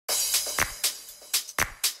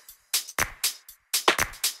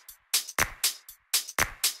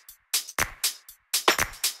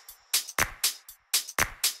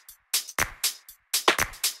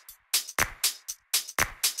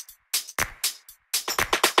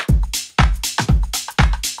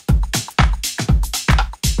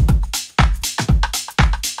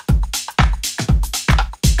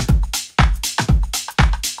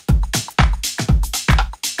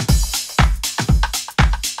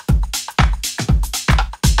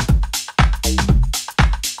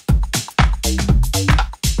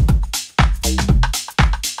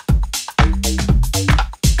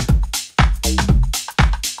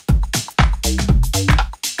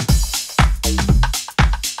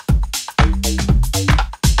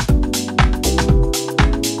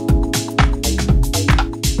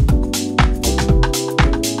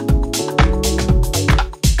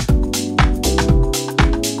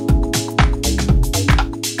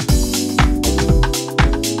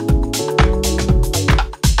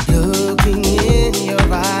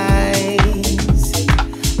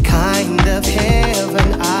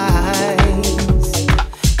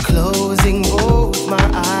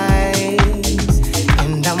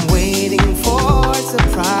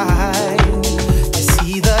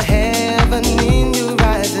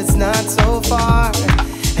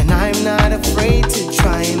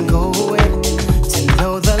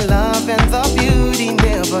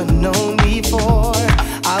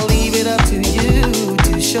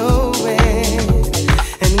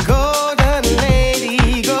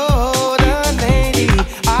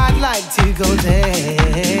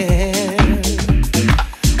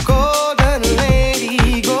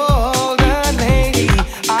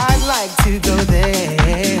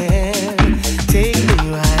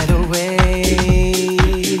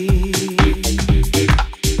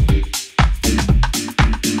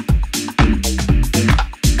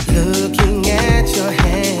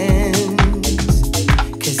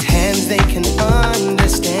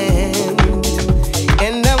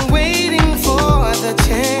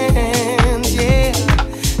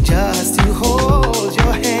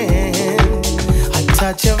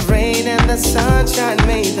touch of rain and the sunshine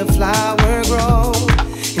made the flower grow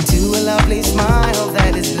into a lovely smile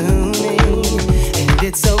that is blooming. And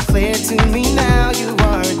it's so clear to me now you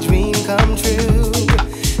are a dream come true.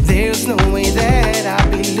 There's no way that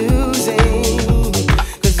I'll be losing.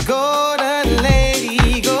 'Cause golden lady,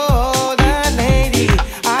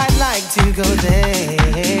 I'd like to go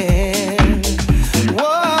there.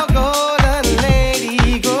 Whoa, golden lady,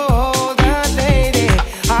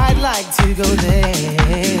 I'd like to go there.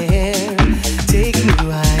 Take me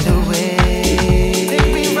right away.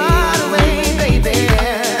 Take me right away, baby.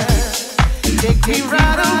 Take me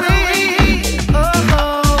right away. Oh,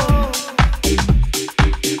 oh.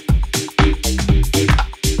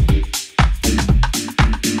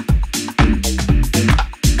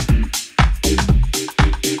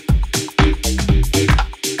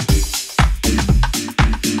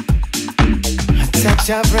 A touch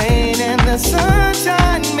of rain and the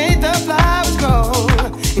sunshine made the flowers grow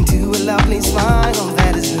into a lovely smile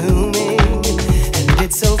that is blooming. And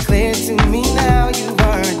it's so clear to me now you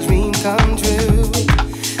are a dream come true.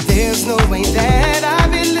 There's no way that